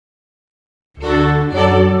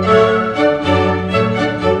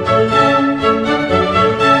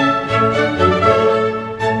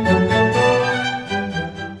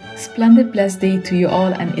blessed day to you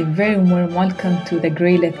all and a very warm welcome to the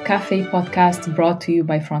Greylit Cafe podcast brought to you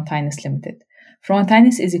by Frontinus Limited.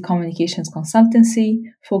 Frontinus is a communications consultancy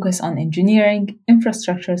focused on engineering,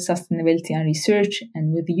 infrastructure, sustainability, and research.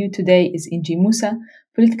 And with you today is Inji Musa,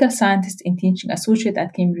 political scientist and teaching associate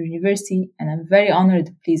at Cambridge University. And I'm very honored,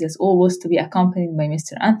 pleased as always, to be accompanied by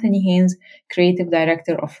Mr. Anthony Haynes, creative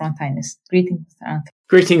director of Frontinus. Greetings, Mr. Anthony.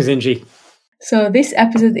 Greetings, Inji. So this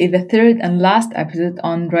episode is the third and last episode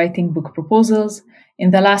on writing book proposals.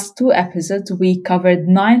 In the last two episodes, we covered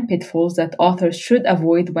 9 pitfalls that authors should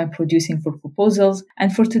avoid when producing book proposals.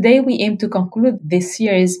 And for today, we aim to conclude this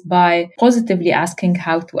series by positively asking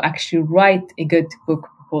how to actually write a good book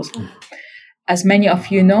proposal. As many of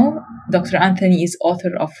you know, Dr. Anthony is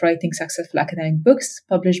author of Writing Successful Academic Books,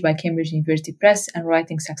 published by Cambridge University Press, and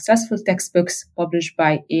Writing Successful Textbooks, published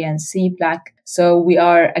by ANC Black. So we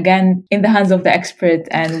are, again, in the hands of the expert,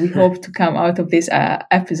 and we hope to come out of this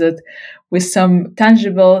episode with some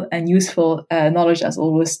tangible and useful knowledge, as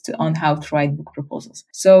always, on how to write book proposals.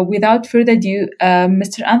 So without further ado,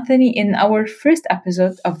 Mr. Anthony, in our first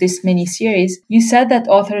episode of this mini-series, you said that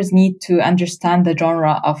authors need to understand the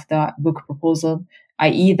genre of the book proposal,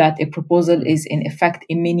 i.e. that a proposal is in effect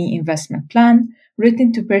a mini investment plan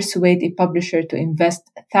written to persuade a publisher to invest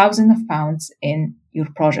thousands of pounds in your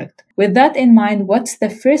project. With that in mind, what's the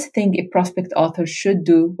first thing a prospect author should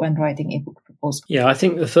do when writing a book proposal? Yeah, I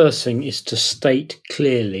think the first thing is to state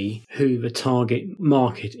clearly who the target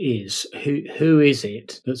market is. Who is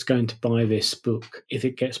it that's going to buy this book if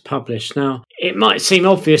it gets published? Now, it might seem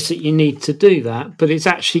obvious that you need to do that, but it's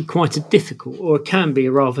actually quite a difficult, or it can be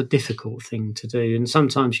a rather difficult thing to do. And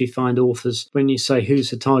sometimes you find authors, when you say who's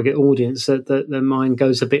the target audience, that their mind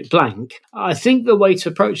goes a bit blank. I think the way to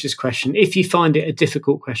approach this question, if you find it a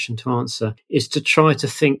difficult question to answer, is to try to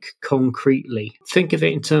think concretely. Think of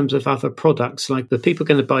it in terms of other products, like the people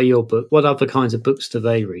going to buy your book, what other kinds of books do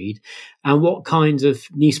they read? And what kinds of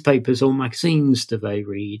newspapers or magazines do they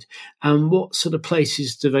read? And what sort of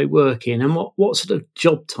places do they work in? And what sort of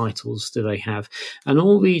job titles do they have? And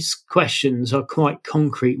all these questions are quite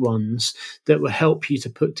concrete ones that will help you to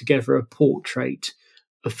put together a portrait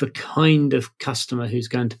of the kind of customer who's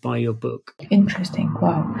going to buy your book. Interesting.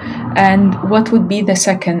 Wow. And what would be the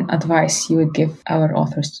second advice you would give our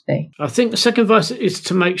authors today? I think the second advice is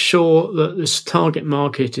to make sure that this target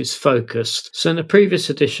market is focused. So in the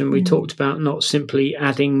previous edition, we talked about not simply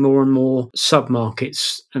adding more and more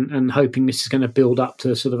sub-markets and hoping this is going to build up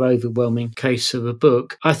to a sort of overwhelming case of a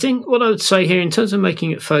book. I think what I would say here, in terms of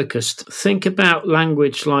making it focused, think about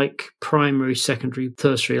language like primary, secondary,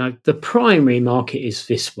 tertiary. Like the primary market is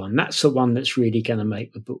this one. That's the one that's really going to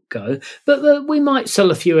make the book go. But we might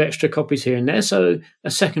sell a few extra copies here and there. So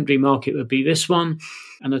a secondary market would be this one,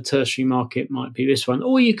 and a tertiary market might be this one.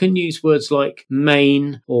 Or you can use words like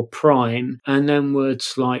main or prime, and then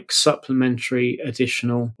words like supplementary,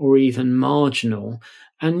 additional, or even marginal.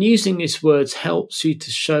 And using these words helps you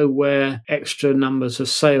to show where extra numbers of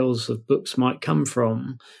sales of books might come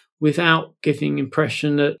from, without giving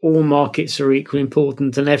impression that all markets are equally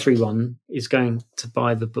important and everyone is going to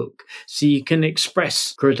buy the book. So you can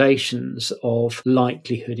express gradations of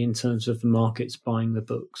likelihood in terms of the markets buying the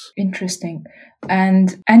books. Interesting.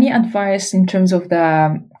 And any advice in terms of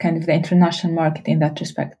the kind of the international market in that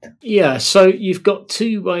respect? Yeah, so you've got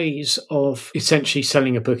 2 ways of essentially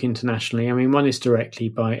selling a book internationally. I mean, one is directly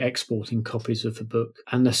by exporting copies of the book,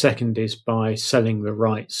 and the second is by selling the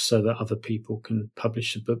rights so that other people can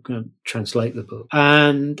publish the book and translate the book.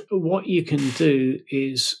 And what you can do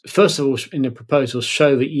is, first of all, in the proposal,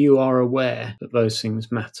 show that you are aware that those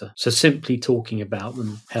things matter. So simply talking about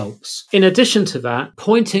them helps. In addition to that,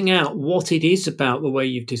 pointing out what it is about the way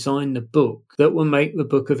you've designed the book that will make the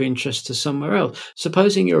book of interest to somewhere else.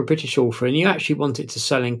 Supposing you're a British author and you actually want it to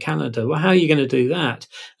sell in Canada, well, how are you going to do that?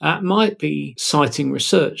 It might be citing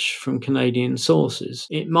research from Canadian sources.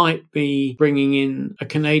 It might be bringing in a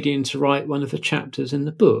Canadian to write one of the chapters in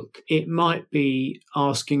the book. It might be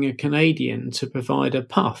asking a Canadian to provide a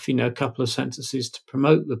puff, a couple of sentences to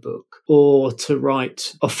promote the book, or to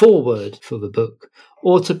write a foreword for the book,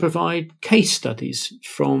 or to provide case studies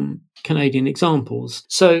from Canadian examples.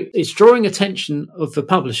 So it's drawing attention of the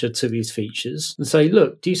publisher to these features and say,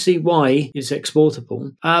 look, do you see why it's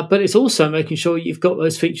exportable? But it's also making sure you've got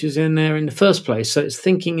those features in there in the first place. So it's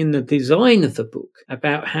thinking in the design of the book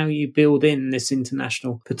about how you build in this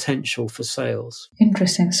international potential for sales.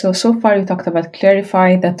 Interesting. So far you talked about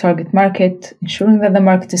clarify the target market, ensuring that the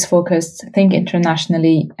market is focused, think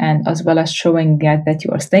internationally, and as well as showing that you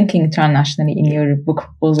are thinking internationally in your book book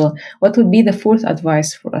proposal. What would be the fourth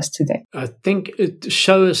advice for us today? I think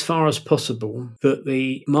show as far as possible that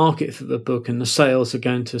the market for the book and the sales are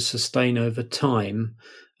going to sustain over time,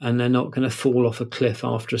 and they're not going to fall off a cliff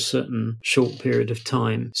after a certain short period of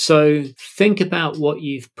time. So think about what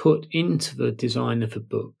you've put into the design of a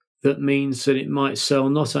book. That means that it might sell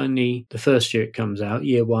not only the first year it comes out,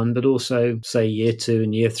 year one, but also, say, year two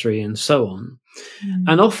and year three and so on.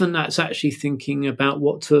 And often that's actually thinking about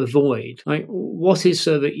what to avoid. Like, what is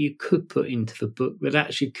so that you could put into the book that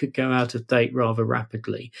actually could go out of date rather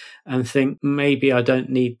rapidly, and think, maybe I don't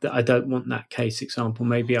want that case example.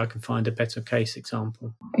 Maybe I can find a better case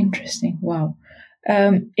example. Interesting. Wow.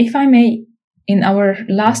 If I may, in our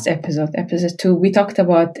last episode 2, we talked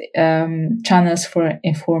about channels for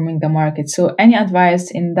informing the market. So any advice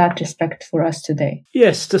in that respect for us today?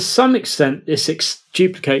 Yes, to some extent, this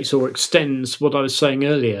duplicates or extends what I was saying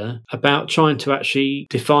earlier about trying to actually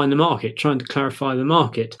define the market, trying to clarify the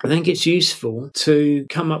market. I think it's useful to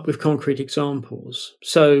come up with concrete examples.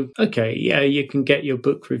 So, okay, yeah, you can get your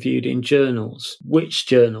book reviewed in journals. Which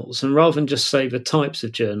journals? And rather than just say the types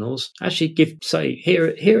of journals, actually here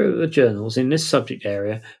are the journals in this subject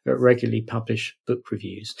area that regularly publish book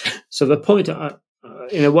reviews. So the point,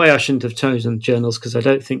 in a way, I shouldn't have chosen journals because I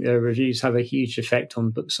don't think their reviews have a huge effect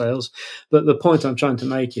on book sales. But the point I'm trying to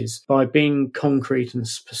make is, by being concrete and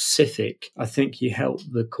specific, I think you help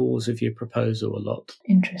the cause of your proposal a lot.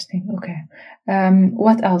 Interesting. Okay.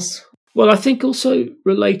 What else? Well, I think also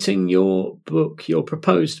relating your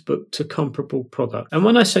proposed book to comparable products. And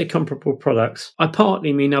when I say comparable products, I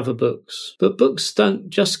partly mean other books. But books don't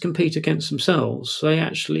just compete against themselves. They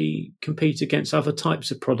actually compete against other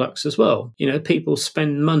types of products as well. You know, people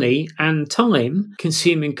spend money and time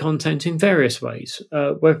consuming content in various ways.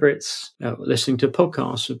 Whether it's listening to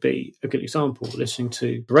podcasts would be a good example, listening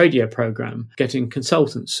to a radio program, getting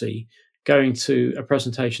consultancy, going to a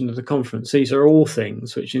presentation at a conference. These are all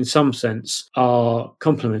things which in some sense are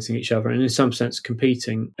complementing each other and in some sense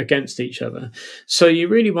competing against each other. So you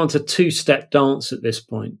really want a two-step dance at this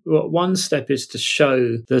point. Well, one step is to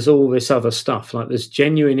show there's all this other stuff, like there's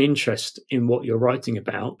genuine interest in what you're writing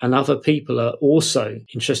about, and other people are also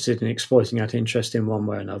interested in exploiting that interest in one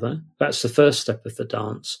way or another. That's the first step of the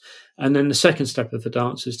dance. And then the second step of the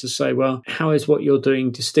dance is to say, well, how is what you're doing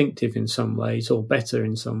distinctive in some ways or better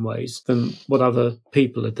in some ways than what other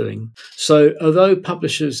people are doing? So although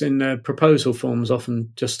publishers in their proposal forms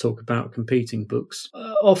often just talk about competing books,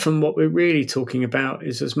 often what we're really talking about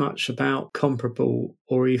is as much about comparable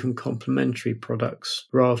or even complementary products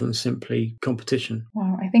rather than simply competition.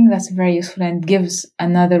 Wow, I think that's very useful and gives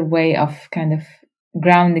another way of kind of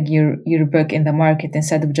grounding your book in the market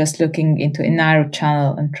instead of just looking into a narrow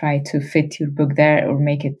channel and try to fit your book there or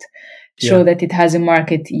make it show that it has a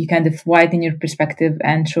market. You kind of widen your perspective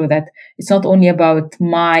and show that it's not only about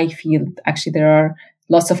my field. Actually, there are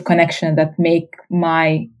lots of connections that make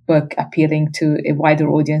my book appealing to a wider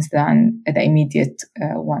audience than the immediate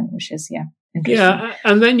one, which is, yeah,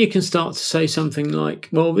 and then you can start to say something like,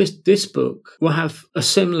 well, this book will have a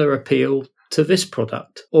similar appeal to this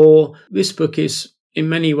product, or this book is in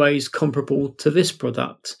many ways comparable to this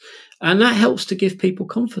product. And that helps to give people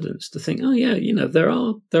confidence to think, oh yeah, you know, there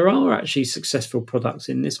are actually successful products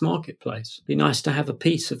in this marketplace. It'd be nice to have a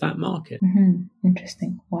piece of that market. Mm-hmm.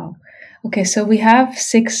 Interesting. Wow. Okay, so we have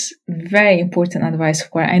 6 very important advice.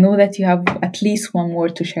 I know that you have at least one more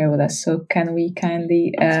to share with us. So can we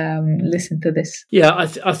kindly listen to this? Yeah,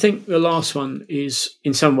 I think the last one is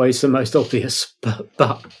in some ways the most obvious, but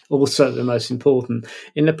also the most important.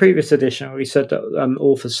 In the previous edition, we said that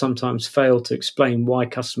authors sometimes fail to explain why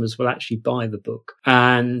customers will actually buy the book.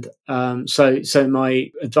 And so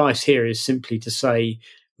my advice here is simply to say,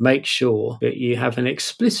 make sure that you have an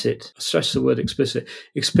explicit, stress the word explicit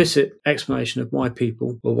explanation of why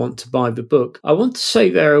people will want to buy the book. I want to say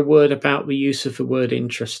there a word about the use of the word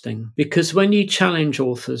interesting, because when you challenge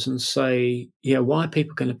authors and say, why are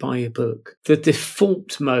people going to buy your book? The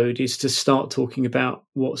default mode is to start talking about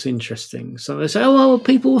what's interesting. So they say,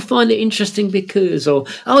 people will find it interesting because, or,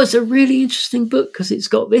 it's a really interesting book because it's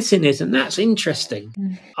got this in it and that's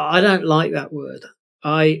interesting. I don't like that word.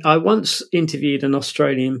 I once interviewed an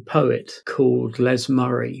Australian poet called Les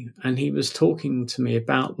Murray, and he was talking to me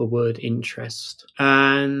about the word interest.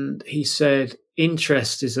 And he said,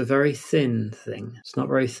 interest is a very thin thing. It's not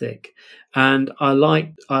very thick. And I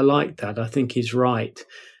like that. I think he's right.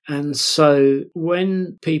 And so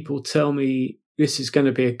when people tell me, this is going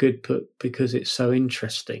to be a good book because it's so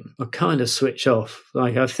interesting, I kind of switch off.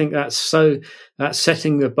 Like, I think that's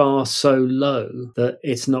setting the bar so low that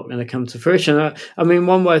it's not going to come to fruition. I mean,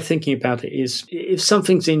 one way of thinking about it is if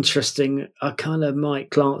something's interesting, I kind of might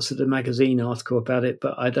glance at a magazine article about it,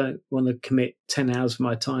 but I don't want to commit 10 hours of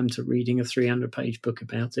my time to reading a 300-page book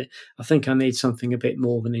about it. I think I need something a bit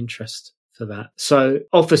more of an interest for that. So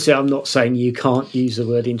obviously I'm not saying you can't use the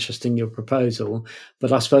word interest in your proposal,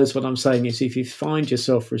 but I suppose what I'm saying is if you find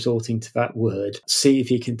yourself resorting to that word, see if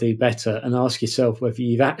you can do better and ask yourself whether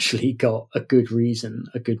you've actually got a good reason,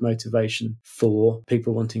 a good motivation for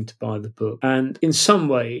people wanting to buy the book. And in some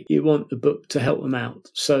way you want the book to help them out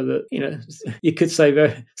so that, you know, you could say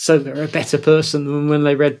they're a better person than when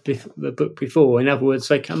they read the book before. In other words,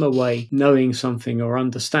 they come away knowing something or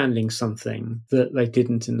understanding something that they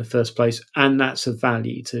didn't in the first place. And that's of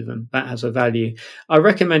value to them. That has a value. I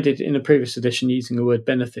recommended in a previous edition using the word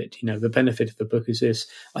benefit. You know, the benefit of the book is this.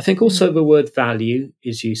 I think also the word value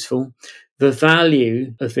is useful. The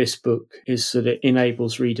value of this book is that it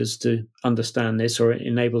enables readers to understand this, or it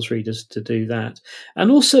enables readers to do that. And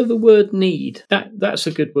also the word need. That's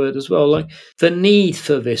a good word as well. Like the need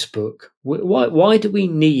for this book. Why do we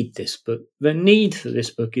need this book? The need for this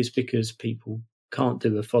book is because people can't do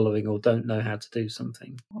the following or don't know how to do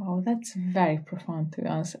something. Oh, that's very profound, to be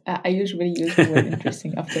honest. I usually use the word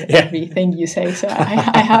interesting after everything you say, so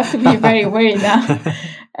I have to be very wary now.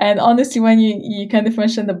 And honestly, when you kind of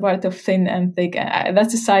mentioned the part of thin and thick,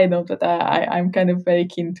 that's a side note, but I'm kind of very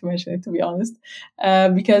keen to mention it, to be honest,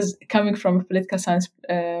 because coming from a political science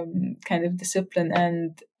kind of discipline,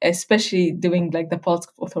 and especially doing like the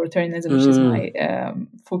politics of authoritarianism, which is my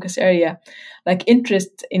focus area, like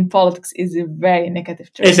interest in politics is a very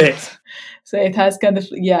negative term. Is it? So it has kind of,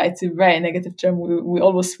 it's a very negative term. We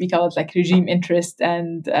always speak out like regime interest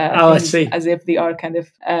and I see. as if they are kind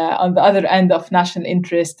of on the other end of national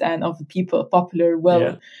interest and of the people, popular will.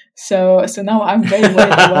 Yeah. So now I'm very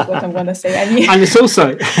worried about what I'm going to say. And it's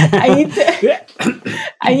also...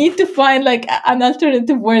 I need to find like an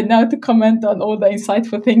alternative word now to comment on all the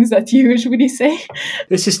insightful things that you usually say.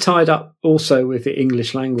 This is tied up also with the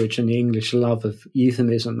English language and the English love of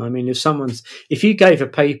euphemism. I mean, if you gave a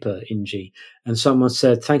paper, Inji, and someone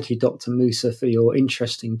said, "Thank you, Dr. Musa, for your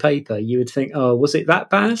interesting paper," you would think, "Oh, was it that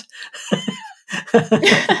bad?"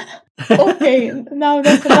 Okay, now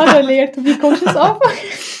that's another layer to be cautious of.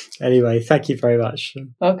 Anyway, thank you very much.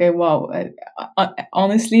 Okay, wow.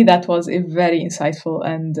 Honestly, that was a very insightful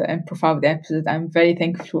and profound episode. I'm very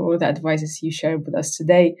thankful for all the advices you shared with us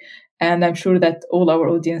today. And I'm sure that all our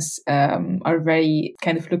audience are very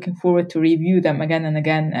kind of looking forward to review them again and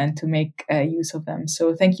again and to make use of them.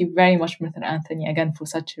 So thank you very much, Mr. Anthony, again, for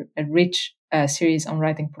such a rich series on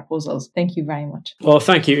writing proposals. Thank you very much. Well,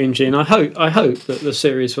 thank you, Inji. And I hope that the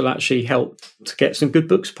series will actually help to get some good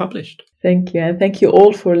books published. Thank you. And thank you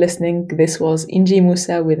all for listening. This was Inji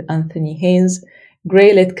Musa with Anthony Haynes.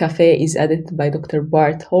 Grey Lit Cafe is edited by Dr.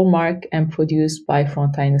 Bart Hallmark and produced by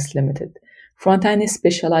Frontinus Limited. Frontinus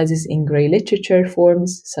specializes in grey literature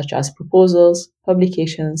forms such as proposals,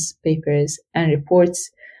 publications, papers, and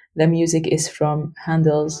reports. The music is from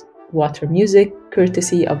Handel's Water Music,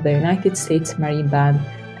 courtesy of the United States Marine Band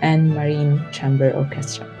and Marine Chamber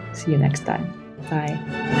Orchestra. See you next time. Bye.